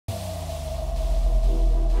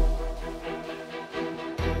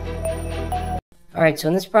Alright, so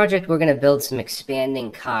in this project we're going to build some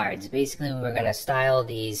expanding cards. Basically we're going to style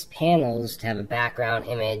these panels to have a background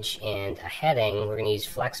image and a heading. We're going to use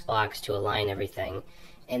Flexbox to align everything.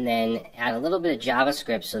 And then add a little bit of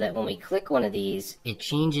JavaScript so that when we click one of these, it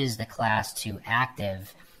changes the class to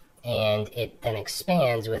active and it then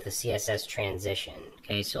expands with a CSS transition.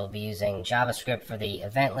 Okay, so we'll be using JavaScript for the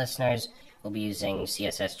event listeners. We'll be using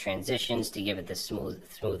CSS transitions to give it the smooth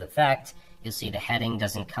effect. You'll see the heading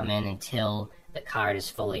doesn't come in until the card is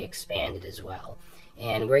fully expanded as well.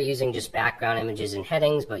 And we're using just background images and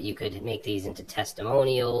headings, but you could make these into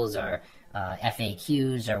testimonials or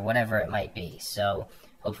FAQs or whatever it might be. So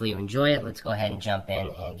hopefully you enjoy it. Let's go ahead and jump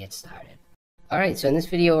in and get started. Alright, so in this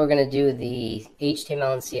video we're going to do the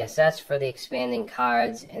HTML and CSS for the expanding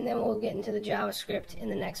cards, and then we'll get into the JavaScript in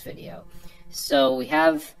the next video. So we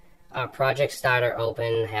have our project starter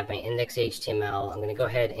open, I have my index.html. I'm going to go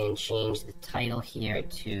ahead and change the title here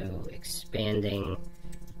to expanding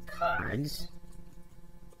cards.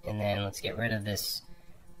 And then let's get rid of this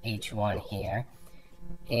H1 here.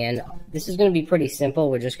 And this is going to be pretty simple.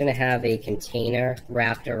 We're just going to have a container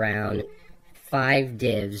wrapped around 5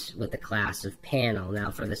 divs with the class of panel.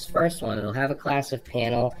 Now for this first one, it'll have a class of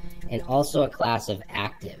panel and also a class of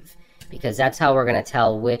active, because that's how we're going to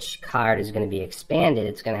tell which card is going to be expanded.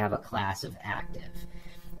 It's going to have a class of active.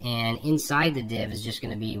 And inside the div is just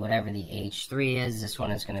going to be whatever the H3 is. This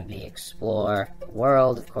one is going to be explore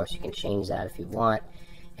world. Of course, you can change that if you want.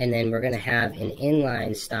 And then we're going to have an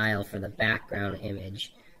inline style for the background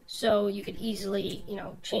image. So you could easily,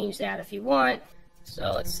 change that if you want.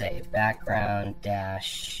 So let's say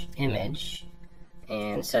background-image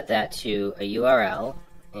and set that to a URL.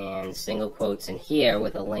 And single quotes in here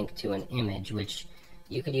with a link to an image, which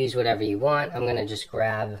you could use whatever you want. I'm going to just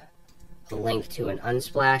grab a link to an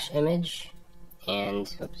Unsplash image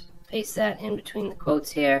and paste that in between the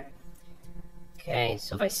quotes here. Okay,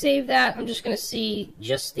 so if I save that, I'm just going to see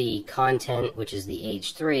just the content, which is the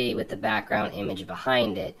H3 with the background image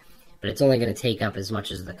behind it, but it's only going to take up as much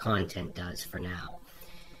as the content does for now.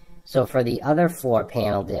 So for the other 4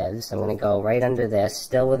 panel divs, I'm going to go right under this,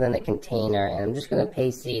 still within the container, and I'm just going to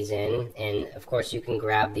paste these in. And of course you can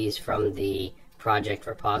grab these from the project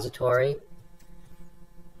repository.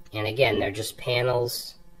 And again, they're just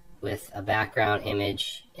panels with a background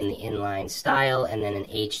image in the inline style and then an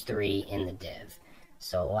H3 in the div.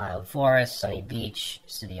 So wild forest, sunny beach,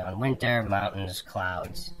 city on winter, mountains,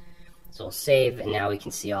 clouds. So we'll save, and now we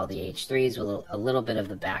can see all the H3s with a little bit of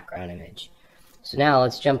the background image. So now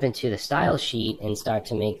let's jump into the style sheet and start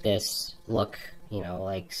to make this look,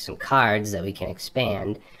 like some cards that we can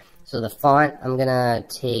expand. So the font, I'm gonna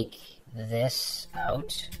take this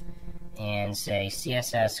out and say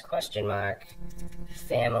CSS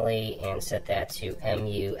family and set that to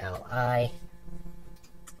MULI.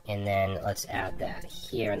 And then let's add that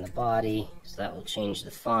here in the body, so that will change the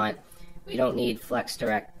font. We don't need flex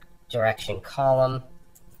direction column.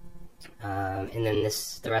 And then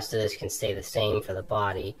the rest of this can stay the same for the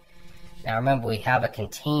body. Now remember, we have a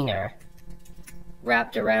container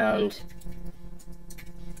wrapped around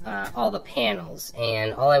all the panels,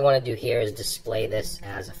 and all I want to do here is display this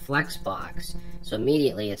as a flex box. So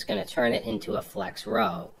immediately it's going to turn it into a flex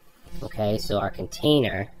row. Okay, so our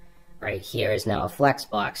container right here is now a flex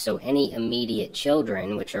box, so any immediate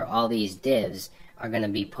children, which are all these divs, are going to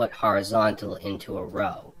be put horizontal into a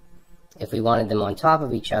row. If we wanted them on top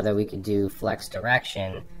of each other, we could do flex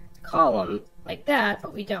direction column like that,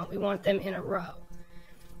 but we don't. We want them in a row.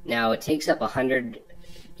 Now it takes up 100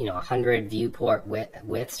 viewport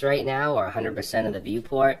widths right now, or 100% of the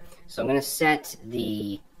viewport. So I'm going to set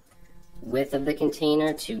the width of the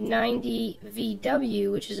container to 90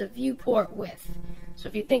 VW, which is a viewport width. So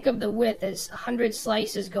if you think of the width as 100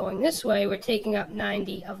 slices going this way, we're taking up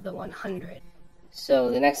 90 of the 100.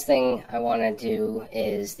 So the next thing I want to do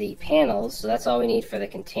is the panels. So that's all we need for the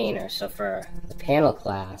container. So for the panel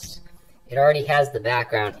class, it already has the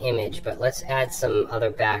background image, but let's add some other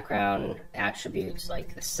background attributes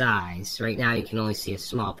like the size. Right now you can only see a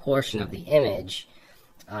small portion of the image.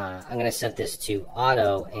 I'm going to set this to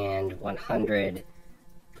auto and 100%.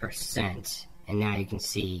 And now you can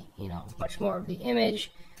see, much more of the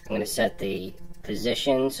image. I'm going to set the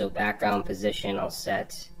position. So background position I'll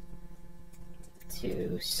set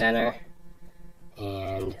to center,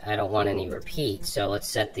 and I don't want any repeat, so let's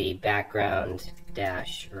set the background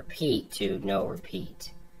dash repeat to no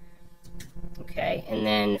repeat. Okay, and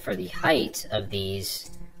then for the height of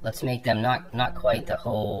these, let's make them not quite the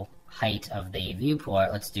whole height of the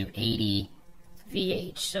viewport. Let's do 80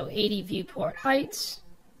 VH, so 80 viewport heights.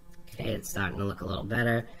 Okay, it's starting to look a little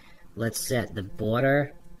better. Let's set the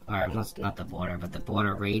border or not the border, but the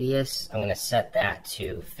border radius, I'm going to set that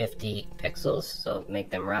to 50 pixels, so make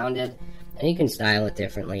them rounded. And you can style it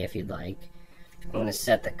differently if you'd like. I'm going to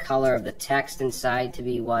set the color of the text inside to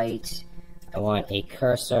be white. I want a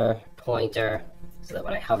cursor pointer, so that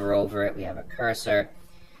when I hover over it, we have a cursor.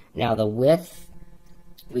 Now the width,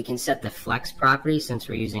 we can set the flex property since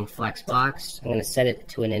we're using Flexbox. I'm going to set it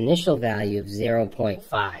to an initial value of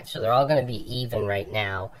 0.5. So they're all going to be even right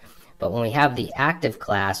now. But when we have the active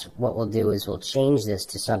class, what we'll do is we'll change this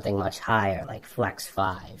to something much higher, like Flex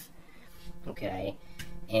 5. Okay,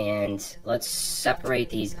 and let's separate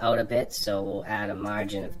these out a bit. So we'll add a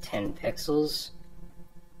margin of 10 pixels.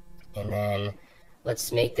 And then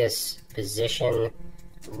let's make this position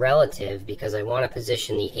relative, because I want to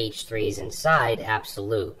position the H3s inside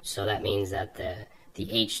absolute. So that means that the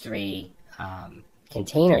H3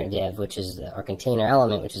 container div, which is or container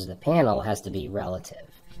element, which is the panel, has to be relative.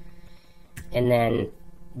 And then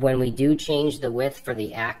when we do change the width for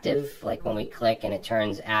the active, like when we click and it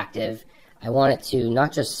turns active, I want it to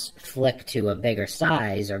not just flick to a bigger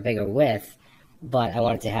size or bigger width, but I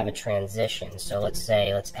want it to have a transition. So let's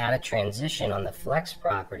add a transition on the flex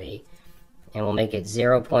property, and we'll make it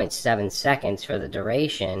 0.7 seconds for the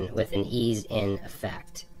duration with an ease in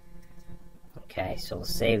effect. Okay, so we'll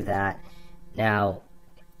save that. Now,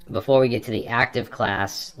 before we get to the active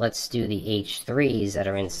class, let's do the H3s that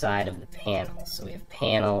are inside of the panel. So we have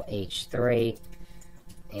panel H3,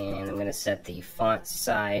 and I'm going to set the font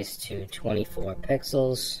size to 24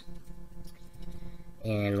 pixels.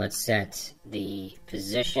 And let's set the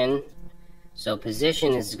position. So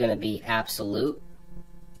position is going to be absolute.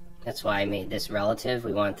 That's why I made this relative.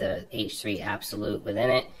 We want the H3 absolute within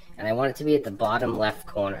it. And I want it to be at the bottom left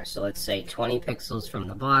corner. So let's say 20 pixels from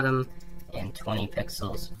the bottom and 20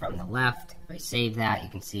 pixels from the left. If I save that, you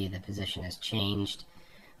can see the position has changed.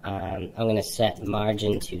 I'm going to set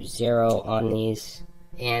margin to 0 on these.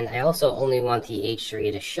 And I also only want the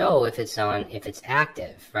H3 to show if it's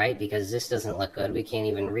active, right? Because this doesn't look good. We can't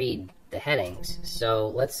even read the headings. So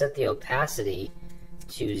let's set the opacity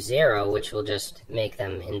to 0, which will just make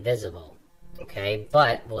them invisible. Okay,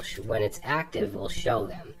 but when it's active, we'll show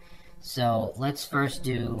them. So let's first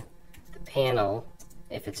do the panel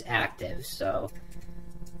if it's active. So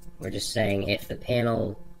we're just saying if the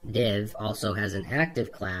panel div also has an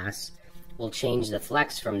active class, we'll change the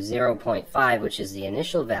flex from 0.5, which is the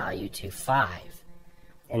initial value, to 5.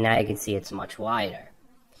 And now you can see it's much wider.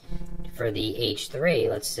 For the H3,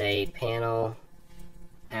 let's say panel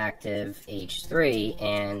active H3,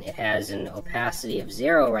 and it has an opacity of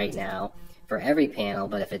 0 right now for every panel,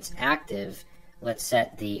 but if it's active, let's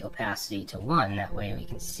set the opacity to 1. That way we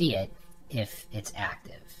can see it if it's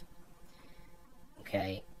active.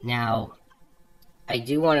 Okay, now I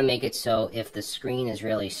do want to make it so if the screen is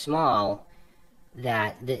really small,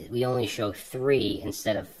 that we only show 3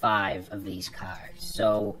 instead of 5 of these cards.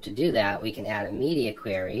 So to do that, we can add a media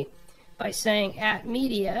query by saying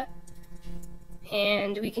 @media,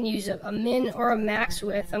 and we can use a min or a max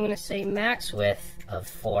width. I'm going to say max width of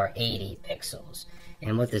 480 pixels.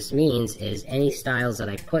 And what this means is any styles that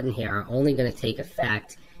I put in here are only going to take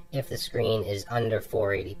effect if the screen is under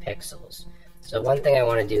 480 pixels. So one thing I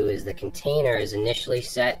want to do is the container is initially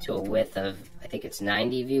set to a width of, I think it's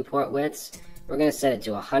 90 viewport widths. We're going to set it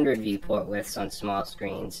to 100 viewport widths on small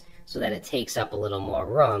screens so that it takes up a little more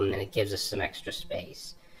room and it gives us some extra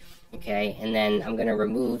space. Okay, and then I'm going to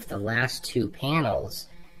remove the last 2 panels,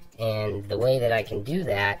 and the way that I can do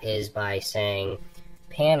that is by saying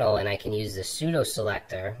panel, and I can use the pseudo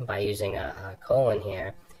selector by using a colon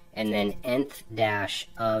here, and then nth dash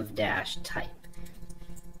of dash type.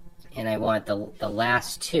 And I want the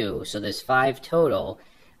last 2, so there's 5 total.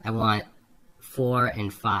 I want 4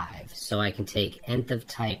 and 5, so I can take nth of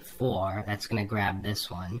type 4, that's going to grab this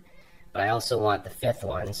one, but I also want the 5th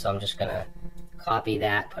one, so I'm just going to copy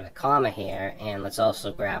that, put a comma here, and let's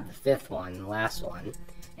also grab the 5th one, the last one,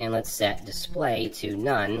 and let's set display to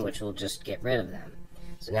none, which will just get rid of them.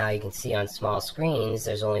 So now you can see on small screens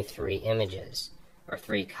there's only 3 images, or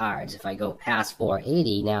 3 cards. If I go past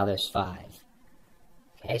 480, now there's 5.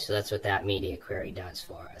 Okay, so that's what that media query does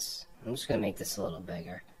for us. I'm just going to make this a little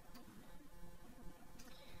bigger.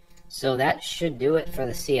 So that should do it for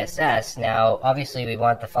the CSS. Now, obviously, we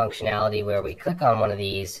want the functionality where we click on one of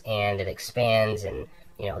these and it expands, and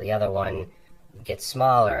the other one gets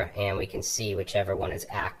smaller, and we can see whichever one is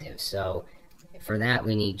active. So for that,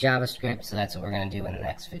 we need JavaScript. So that's what we're going to do in the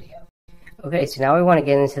next video. Okay, so now we want to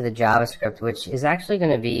get into the JavaScript, which is actually going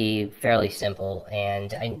to be fairly simple,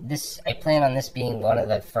 and I plan on this being one of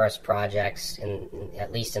the first projects,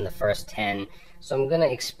 at least in the first 10. So I'm going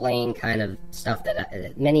to explain kind of stuff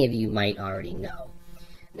that many of you might already know.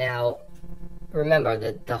 Now, remember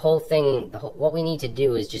that the whole thing, what we need to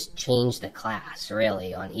do is just change the class,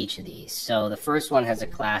 really, on each of these. So the first one has a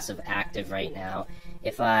class of active right now.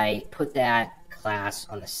 If I put that class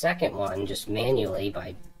on the second one, just manually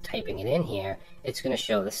by typing it in here, it's going to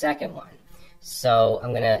show the second one. So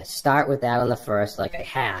I'm going to start with that on the first like I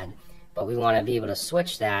had, but we want to be able to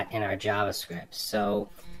switch that in our JavaScript. So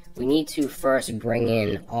we need to first bring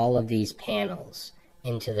in all of these panels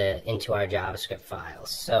into our JavaScript files.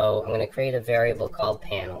 So I'm going to create a variable called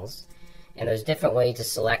panels, and there's different ways to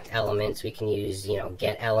select elements. We can use,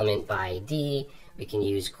 get element by ID. We can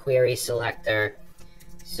use query selector.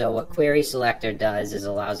 So what query selector does is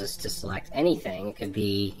allows us to select anything. It could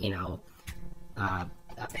be, a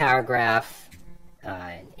paragraph,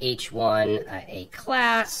 an H1, a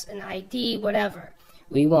class, an ID, whatever.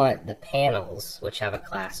 We want the panels, which have a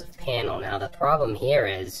class of panel. Now the problem here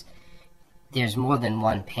is there's more than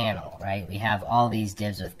one panel, right? We have all these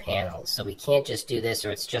divs with panels, so we can't just do this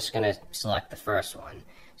or it's just going to select the first one.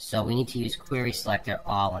 So we need to use query selector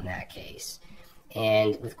all in that case.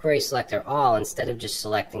 And with query selector all, instead of just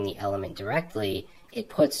selecting the element directly, it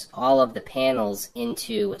puts all of the panels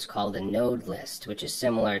into what's called a node list, which is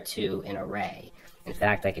similar to an array. In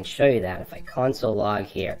fact, I can show you that if I console log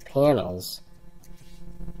here, panels,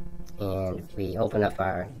 and we open up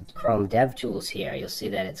our Chrome DevTools here, you'll see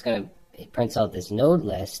that it prints out this node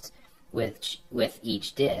list with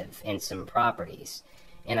each div and some properties.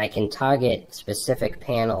 And I can target specific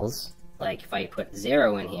panels, like if I put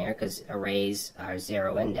 0 in here, because arrays are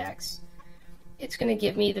 0 index, it's going to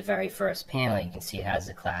give me the very first panel. You can see it has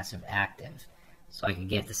the class of active. So I can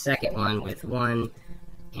get the second one with 1,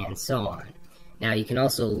 and so on. Now you can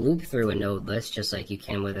also loop through a node list just like you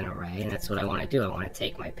can with an array, and that's what I want to do. I want to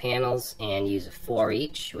take my panels and use a for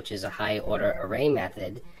each, which is a high order array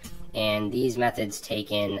method, and these methods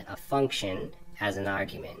take in a function as an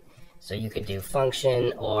argument. So you could do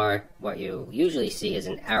function, or what you usually see is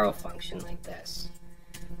an arrow function like this.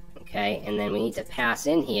 Okay, and then we need to pass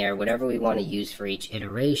in here whatever we want to use for each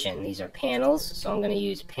iteration. These are panels, so I'm going to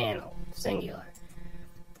use panel, singular.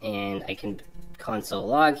 And I can console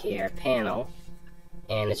log here, panel,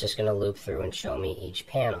 and it's just going to loop through and show me each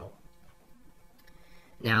panel.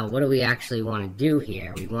 Now, what do we actually want to do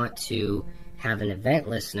here? We want to have an event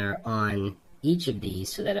listener on each of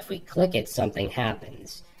these so that if we click it, something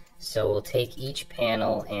happens. So we'll take each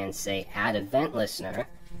panel and say add event listener,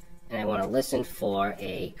 and I want to listen for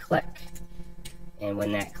a click. And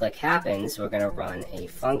when that click happens, we're going to run a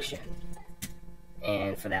function.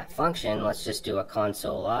 And for that function, let's just do a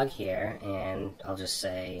console log here, and I'll just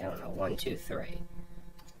say, I don't know, 1, 2, 3.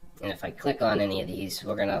 And if I click on any of these,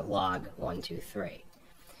 we're going to log 1, 2, 3.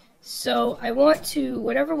 So I want to,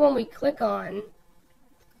 whatever one we click on,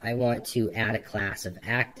 I want to add a class of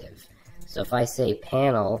active. So if I say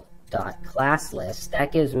panel.classList,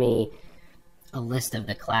 that gives me a list of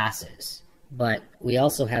the classes. But we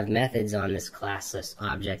also have methods on this class list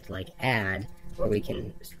object like add, where we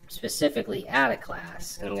can specifically add a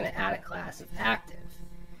class, and I'm going to add a class of active.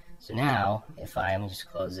 So now, let me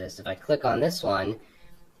just close this. If I click on this one,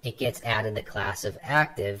 it gets added the class of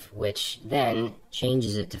active, which then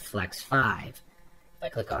changes it to flex 5. If I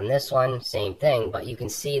click on this one, same thing, but you can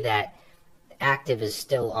see that active is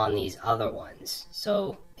still on these other ones.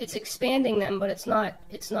 So it's expanding them, but it's not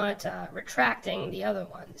retracting the other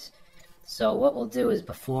ones. So what we'll do is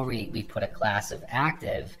before we put a class of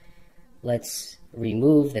active, let's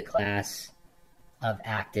remove the class of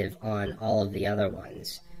active on all of the other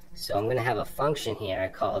ones. So I'm going to have a function here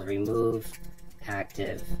called remove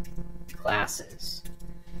active classes,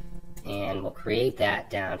 and we'll create that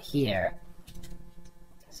down here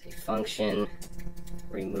as a function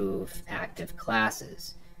remove active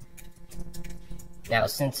classes. Now,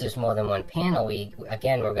 since there's more than one panel, we're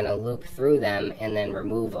going to loop through them and then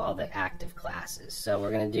remove all the active classes. So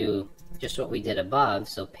we're going to do just what we did above,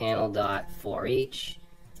 so panel.forEach,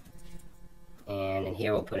 and in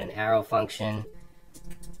here we'll put an arrow function.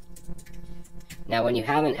 Now when you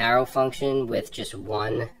have an arrow function with just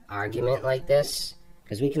one argument like this,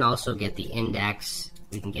 because we can also get the index,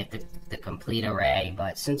 we can get the complete array,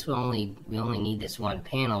 but since we only need this one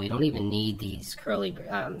panel, we don't even need these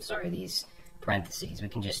these parentheses. We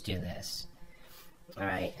can just do this.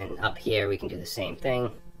 Alright, and up here we can do the same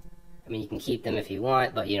thing. I mean, you can keep them if you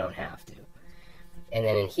want, but you don't have to. And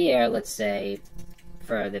then in here, let's say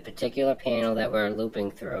for the particular panel that we're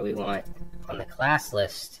looping through, we want on the class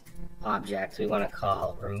list object, we want to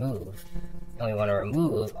call remove, and we want to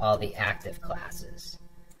remove all the active classes.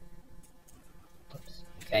 Oops.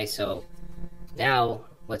 Okay, so now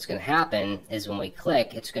what's going to happen is when we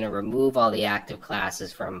click, it's going to remove all the active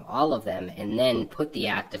classes from all of them and then put the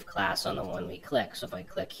active class on the one we click. So if I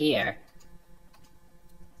click here,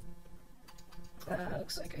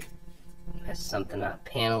 looks like I messed something up.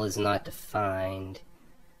 Panel is not defined.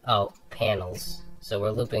 Oh, panels. So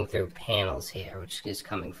we're looping through panels here, which is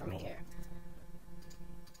coming from here.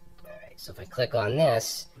 Alright, so if I click on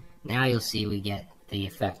this, now you'll see we get the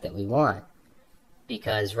effect that we want.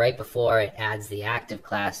 Because right before it adds the active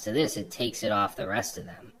class to this, it takes it off the rest of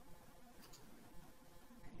them.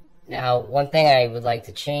 Now, one thing I would like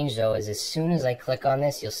to change though is as soon as I click on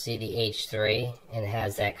this, you'll see the H3 and it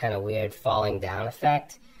has that kind of weird falling down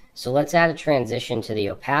effect. So let's add a transition to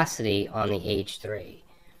the opacity on the H3.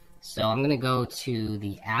 So I'm going to go to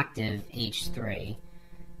the active H3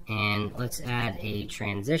 and let's add a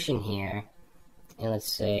transition here. And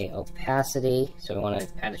let's say opacity, so we want to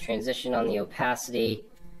add a transition on the opacity,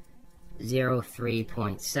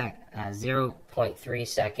 0.3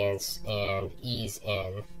 seconds, and ease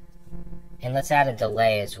in. And let's add a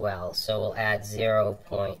delay as well, so we'll add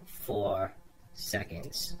 0.4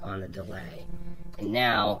 seconds on the delay. And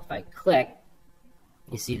now, if I click,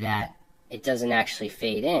 you see that it doesn't actually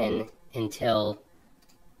fade in until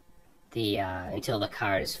the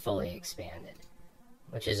card is fully expanded,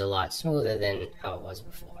 which is a lot smoother than how it was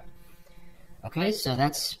before. Okay, so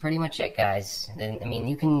that's pretty much it, guys. I mean,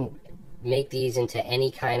 you can make these into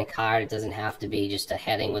any kind of card. It doesn't have to be just a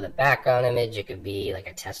heading with a background image. It could be like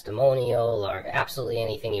a testimonial or absolutely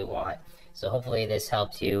anything you want. So hopefully this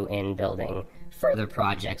helped you in building further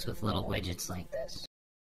projects with little widgets like this.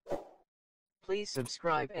 Please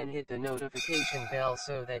subscribe and hit the notification bell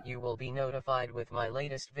so that you will be notified with my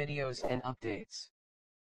latest videos and updates.